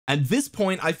At this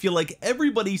point I feel like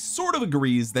everybody sort of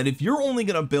agrees that if you're only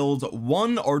going to build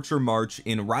one archer march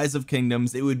in Rise of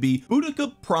Kingdoms, it would be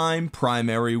Boudica Prime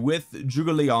primary with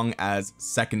Zhuge Liang as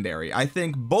secondary. I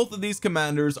think both of these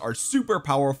commanders are super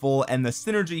powerful and the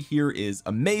synergy here is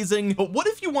amazing. But what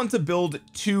if you want to build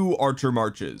two archer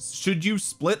marches? Should you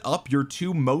split up your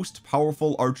two most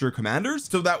powerful archer commanders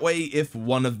so that way if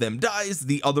one of them dies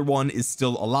the other one is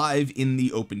still alive in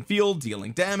the open field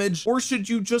dealing damage, or should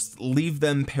you just leave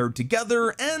them paired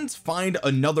together and find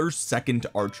another second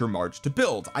archer march to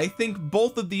build? I think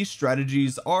both of these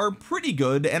strategies are pretty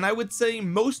good, and I would say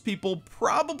most people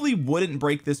probably wouldn't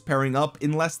break this pairing up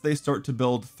unless they start to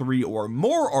build 3 or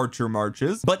more archer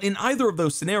marches. But in either of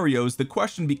those scenarios the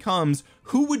question becomes,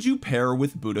 who would you pair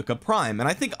with Boudica Prime? And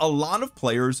I think a lot of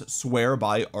players swear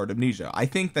by Artemisia. I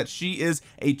think that she is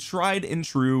a tried and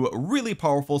true really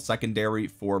powerful secondary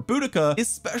for Boudica,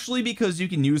 especially because you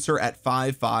can use her at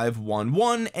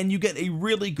 5-5-1-1 and you get a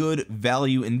really good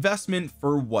value investment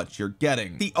for what you're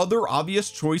getting. The other obvious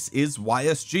choice is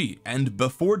YSG, and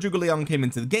before Zhuge Liang came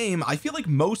into the game I feel like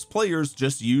most players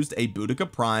just used a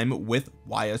Boudica Prime with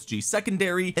YSG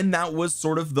secondary, and that was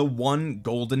sort of the one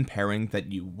golden pairing that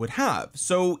you would have.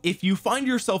 So if you find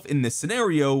yourself in this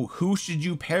scenario, who should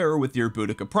you pair with your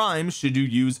Boudica Prime? Should you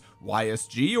use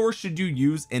YSG or should you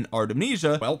use an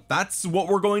Artemisia? Well, that's what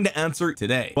we're going to answer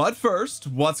today. But first,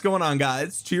 what's going on,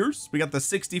 guys? Cheers. We got the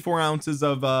 64 ounces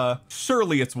of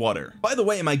surely it's water. By the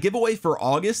way, my giveaway for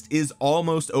August is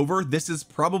almost over. This is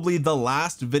probably the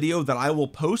last video that I will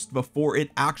post before it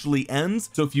actually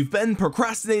ends. So if you've been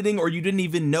procrastinating or you didn't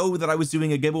even know that I was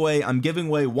doing a giveaway, I'm giving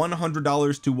away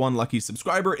 $100 to one lucky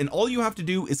subscriber, and all you have to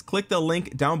do is click the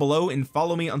link down below and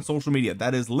follow me on social media.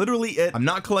 That is literally it. I'm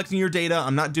not collecting your data,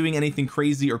 I'm not doing anything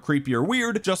crazy or creepy or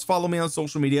weird. Just follow me on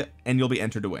social media and you'll be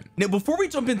entered to win. Now before we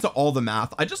jump into all the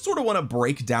math, I just sort of want to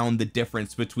break down the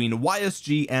difference between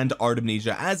YSG and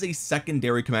Artemisia as a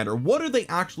secondary commander. What are they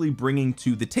actually bringing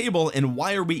to the table and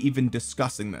why are we even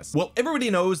discussing this? Well, everybody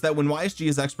knows that when YSG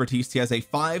is expertise, he has a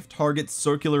 5 target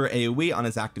circular AoE on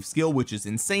his active skill, which is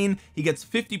insane. He gets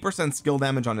 50% skill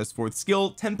damage on his 4th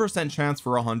skill, 10% chance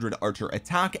for 100 archer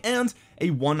attack, and a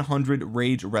 100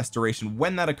 rage restoration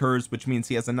when that occurs, which means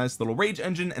he has a nice little rage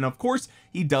engine. And of course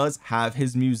he does have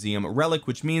his museum relic,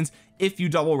 which means if you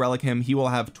double relic him he will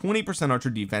have 20% archer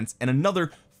defense and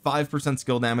another 5%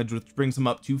 skill damage, which brings him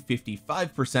up to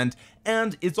 55%.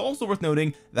 And it's also worth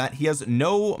noting that he has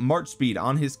no march speed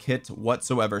on his kit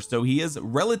whatsoever, so he is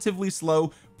relatively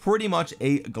slow, pretty much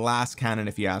a glass cannon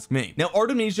if you ask me. Now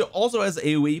Artemisia also has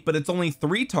AoE, but it's only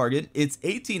 3 target. It's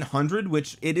 1800,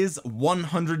 which it is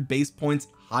 100 base points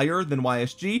higher than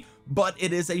YSG, but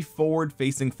it is a forward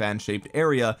facing fan shaped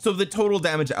area, so the total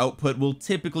damage output will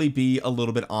typically be a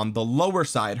little bit on the lower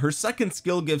side. Her 2nd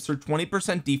skill gives her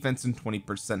 20% defense and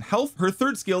 20% health. Her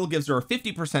 3rd skill gives her a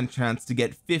 50% chance to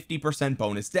get 50%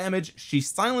 bonus damage. She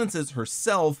silences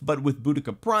herself, but with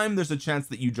Boudica Prime there's a chance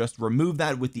that you just remove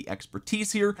that with the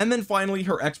expertise here. And then finally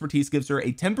her expertise gives her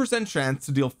a 10% chance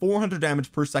to deal 400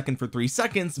 damage per second for 3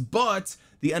 seconds, but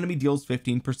the enemy deals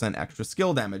 15% extra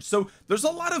skill damage. So there's a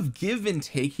lot of give and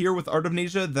take here with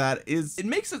Artemisia that it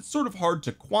makes it sort of hard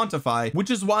to quantify,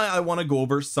 which is why I want to go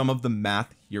over some of the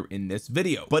math here in this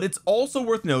video. But it's also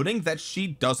worth noting that she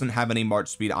doesn't have any march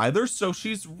speed either, so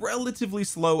she's relatively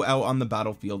slow out on the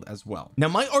battlefield as well. Now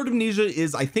my Artemisia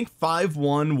is I think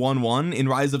 5-1-1-1 in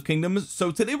Rise of Kingdoms,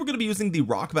 so today we're going to be using the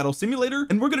rock battle simulator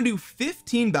and we're going to do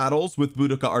 15 battles with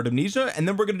Boudica Artemisia, and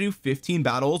then we're going to do 15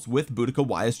 battles with Boudica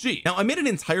YSG. Now I made an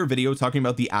entire video talking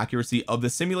about the accuracy of the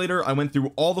simulator. I went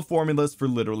through all the formulas for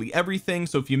literally everything,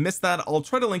 so if you missed that I'll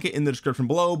try to link it in the description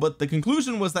below, but the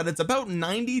conclusion was that it's about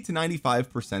 90 to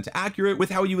 95% accurate with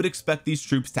how you would expect these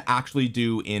troops to actually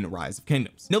do in Rise of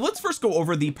Kingdoms. Now let's first go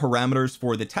over the parameters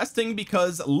for the testing,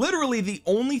 because literally the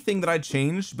only thing that I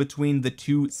changed between the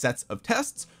 2 sets of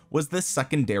tests was the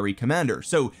secondary commander.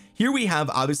 So here we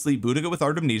have obviously Boudica with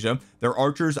Artemisia, their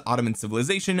archers, Ottoman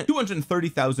civilization,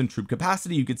 230,000 troop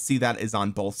capacity. You could see that is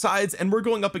on both sides, and we're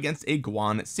going up against a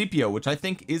Guan Scipio, which I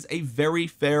think is a very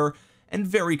fair and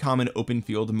very common open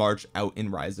field march out in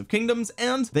Rise of Kingdoms,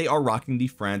 and they are rocking the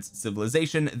France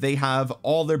civilization. They have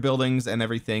all their buildings and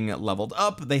everything leveled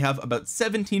up. They have about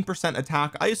 17%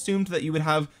 attack. I assumed that you would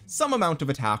have some amount of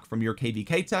attack from your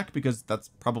KVK tech because that's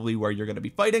probably where you're going to be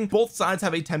fighting. Both sides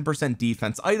have a 10%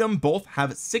 defense item. Both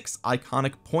have 6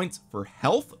 iconic points for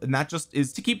health, and that just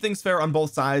is to keep things fair on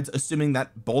both sides, assuming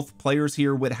that both players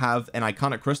here would have an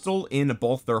iconic crystal in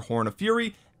both their Horn of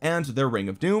Fury and their Ring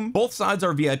of Doom. Both sides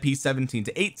are VIP 17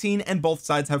 to 18, and both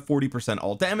sides have 40%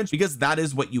 all damage, because that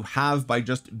is what you have by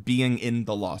just being in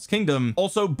the Lost Kingdom.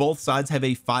 Also, both sides have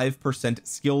a 5%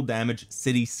 skill damage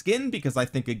city skin, because I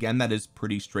think again that is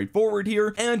pretty straightforward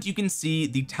here. And you can see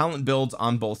the talent builds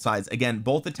on both sides. Again,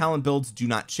 both the talent builds do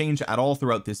not change at all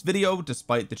throughout this video,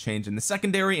 despite the change in the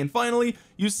secondary. And finally,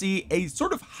 you see a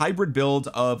sort of hybrid build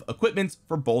of equipment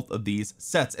for both of these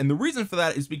sets, and the reason for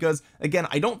that is because, again,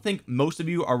 I don't think most of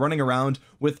you are running around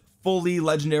with fully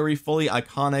legendary, fully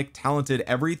iconic, talented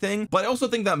everything, but I also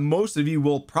think that most of you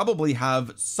will probably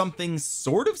have something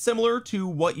sort of similar to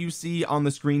what you see on the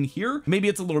screen here. Maybe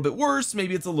it's a little bit worse,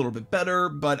 maybe it's a little bit better,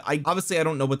 but I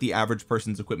don't know what the average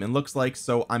person's equipment looks like,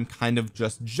 so I'm kind of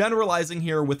just generalizing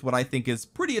here with what I think is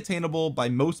pretty attainable by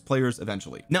most players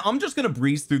eventually. Now I'm just going to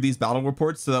breeze through these battle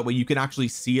reports so that way you can actually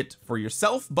see it for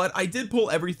yourself, but I did pull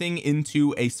everything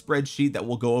into a spreadsheet that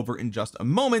we'll go over in just a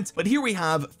moment. But here we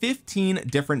have 15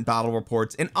 different battle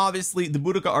reports, and obviously the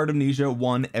Boudica Artemisia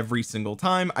won every single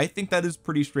time. I think that is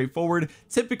pretty straightforward.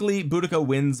 Typically Boudica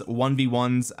wins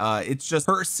 1v1s. It's just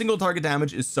her single target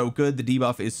damage is so good, the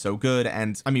debuff is so good,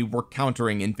 and I mean, we're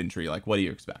countering infantry, like what do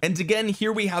you expect? And again,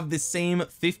 here we have the same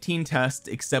 15 tests,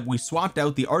 except we swapped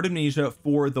out the Artemisia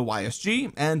for the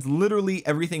YSG, and literally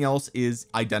everything else is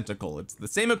identical. It's the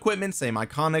same equipment, same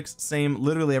iconics, same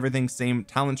literally everything, same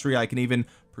talent tree. I can even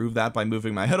prove that by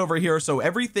moving my head over here, so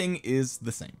everything is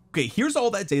the same. Okay, here's all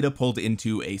that data pulled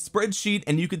into a spreadsheet,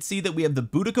 and you can see that we have the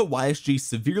Boudica YSG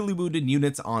severely wounded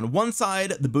units on one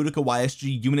side, the Boudica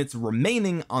YSG units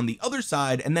remaining on the other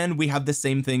side, and then we have the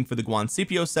same thing for the Guan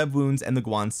Scipio Sev wounds and the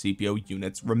Guan Scipio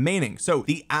units remaining. So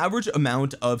the average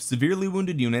amount of severely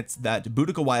wounded units that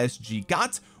Boudica YSG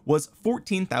got was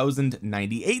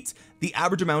 14,098. The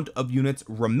average amount of units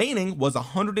remaining was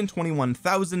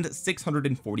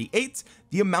 121,648.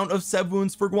 The amount of Sev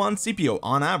wounds for Guan Scipio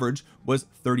on average was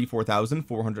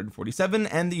 34,447,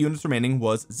 and the units remaining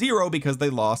was 0 because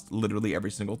they lost literally every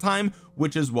single time,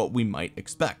 which is what we might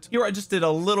expect. Here I just did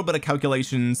a little bit of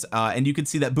calculations, and you can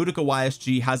see that Boudica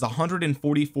YSG has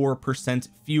 144%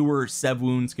 fewer Sev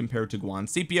wounds compared to Guan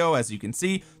Scipio. As you can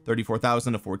see,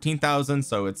 34,000 to 14,000,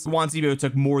 so it's Guan Scipio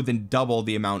took more than double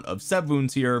the amount of Sev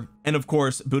wounds here. And of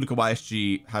course Boudica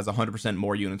YSG has 100%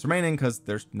 more units remaining because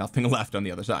there's nothing left on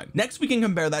the other side. Next we can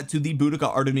compare that to the Boudica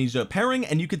Artemisia pairing,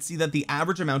 and you can see that the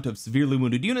average amount of severely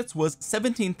wounded units was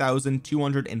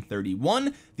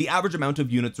 17,231. The average amount of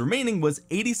units remaining was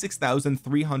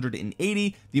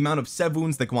 86,380. The amount of Sev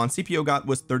wounds that Guan Scipio got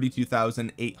was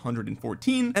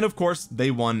 32,814, and of course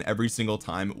they won every single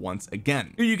time once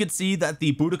again. Here you can see that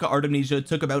the Boudica Artemisia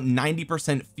took about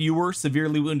 90% fewer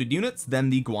severely wounded units than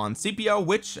the Guan Scipio,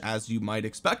 which, as you might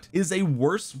expect, is a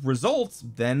worse result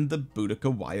than the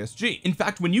Boudica YSG. In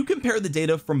fact, when you compare the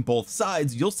data from both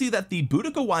sides, you'll see that the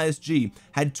Boudica YSG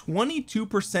had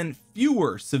 22%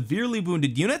 fewer severely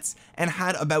wounded units and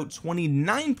had about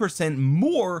 29%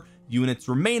 more units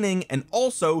remaining, and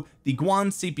also the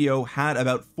Guan Scipio had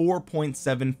about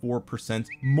 4.74%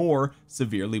 more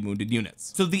severely wounded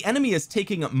units. So the enemy is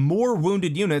taking more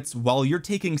wounded units while you're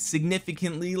taking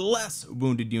significantly less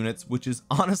wounded units, which is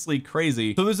honestly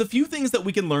crazy. So there's a few things that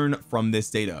we can learn from this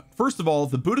data. First of all,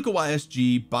 the Boudica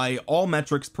YSG by all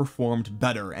metrics performed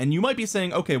better, and you might be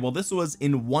saying, okay, well this was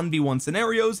in 1v1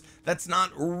 scenarios. That's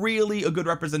not really a good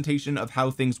representation of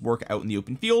how things work out in the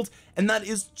open field, and that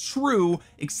is true,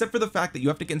 except for the fact that you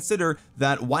have to consider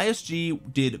that YSG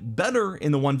did better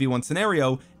in the 1v1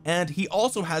 scenario, and he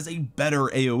also has a better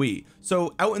AoE.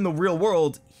 So out in the real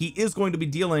world, he is going to be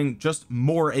dealing just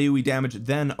more AoE damage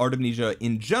than Artemisia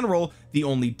in general. The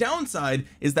only downside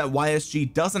is that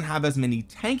YSG doesn't have as many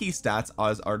tanky stats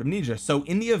as Artemisia. So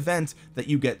in the event that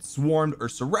you get swarmed or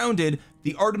surrounded,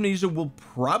 the Artemisia will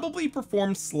probably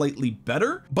perform slightly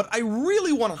better, but I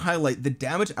really want to highlight the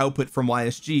damage output from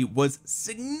YSG was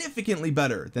significantly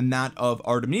better than that of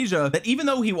Artemisia, that even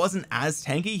though he wasn't as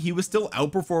tanky, he was still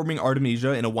outperforming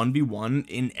Artemisia in a 1v1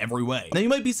 in every way. Now you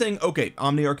might be saying, okay,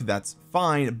 Omniarch, that's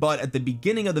fine, but at the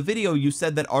beginning of the video you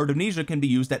said that Artemisia can be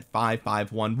used at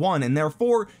 5511, and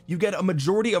therefore you get a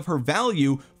majority of her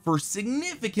value for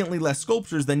significantly less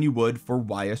sculptures than you would for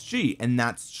YSG. And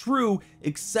that's true,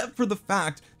 except for the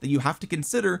fact that you have to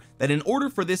consider that in order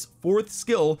for this fourth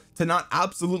skill to not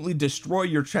absolutely destroy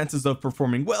your chances of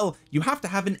performing well, you have to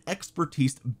have an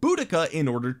expertise Boudica in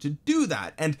order to do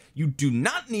that, and you do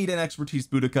not need an expertise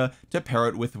Boudica to pair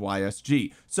it with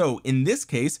YSG. So in this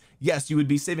case, yes, you would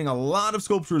be saving a lot of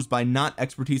sculptures by not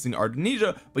expertising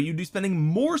Artemisia, but you'd be spending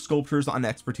more sculptures on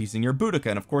expertising your Boudica,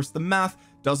 and of course the math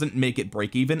doesn't make it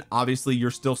break even. Obviously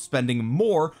you're still spending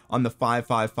more on the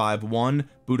 5551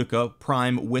 Boudica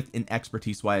Prime with an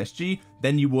expertise YSG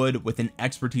than you would with an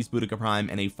expertise Boudica Prime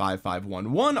and a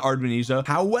 5511 Artemisia.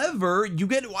 However, you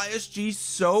get YSG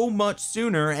so much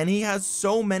sooner, and he has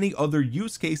so many other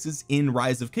use cases in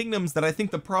Rise of Kingdoms that I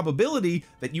think the probability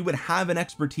that you would have an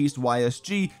expertise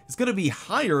YSG is going to be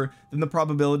higher than the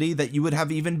probability that you would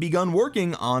have even begun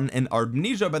working on an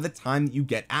Artemisia by the time you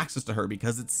get access to her,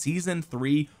 because it's season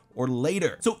 3 or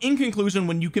later. So in conclusion,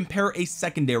 when you compare a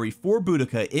secondary for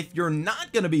Boudica, if you're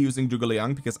not going to be using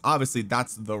Zhuge because obviously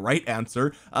that's the right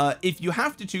answer, if you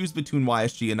have to choose between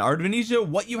YSG and Artemisia,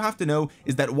 what you have to know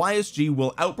is that YSG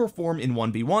will outperform in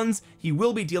 1v1s. He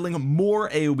will be dealing more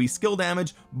AoE skill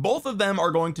damage. Both of them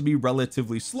are going to be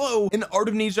relatively slow, and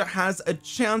Artemisia has a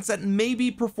chance at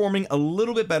maybe performing a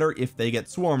little bit better if they get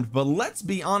swarmed. But let's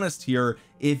be honest here,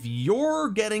 if you're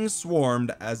getting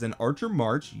swarmed as an Archer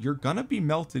March, you're gonna be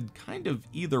melted kind of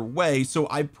either way, so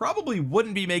I probably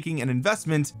wouldn't be making an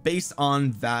investment based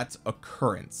on that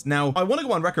occurrence. Now, I want to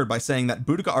go on record by saying that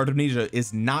Boudica Artemisia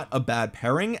is not a bad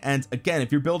pairing, and again,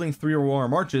 if you're building 3 or more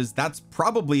marches, that's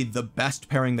probably the best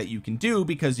pairing that you can do,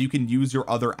 because you can use your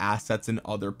other assets in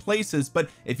other places.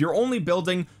 But if you're only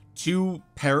building 2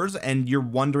 pairs and you're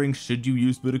wondering should you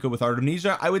use Boudica with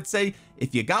Artemisia, I would say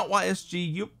if you got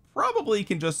YSG, you probably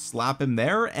can just slap him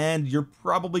there and you're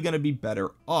probably going to be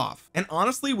better off. And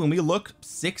honestly, when we look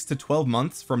 6 to 12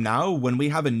 months from now, when we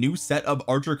have a new set of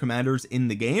archer commanders in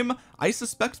the game, I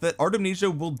suspect that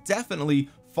Artemisia will definitely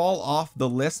fall off the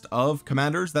list of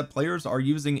commanders that players are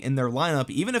using in their lineup.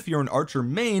 Even if you're an archer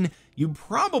main, you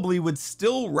probably would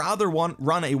still rather run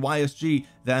a YSG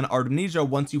than Artemisia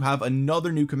once you have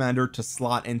another new commander to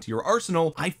slot into your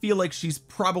arsenal. I feel like she's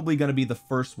probably going to be the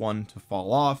first one to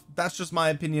fall off. That's just my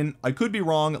opinion. I could be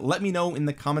wrong. Let me know in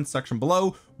the comments section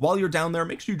below. While you're down there,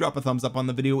 make sure you drop a thumbs up on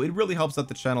the video. It really helps out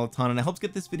the channel a ton, and it helps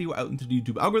get this video out into the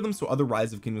YouTube algorithm so other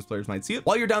Rise of Kingdoms players might see it.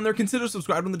 While you're down there, consider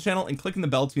subscribing to the channel and clicking the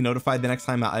bell to be notified the next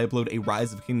time I upload a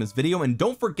Rise of Kingdoms video. And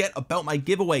don't forget about my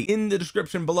giveaway in the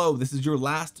description below. This is your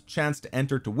last chance to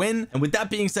enter to win. And with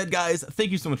that being said, guys,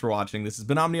 thank you so much for watching. This has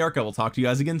been Omniarch. I will talk to you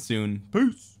guys again soon.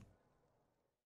 Peace.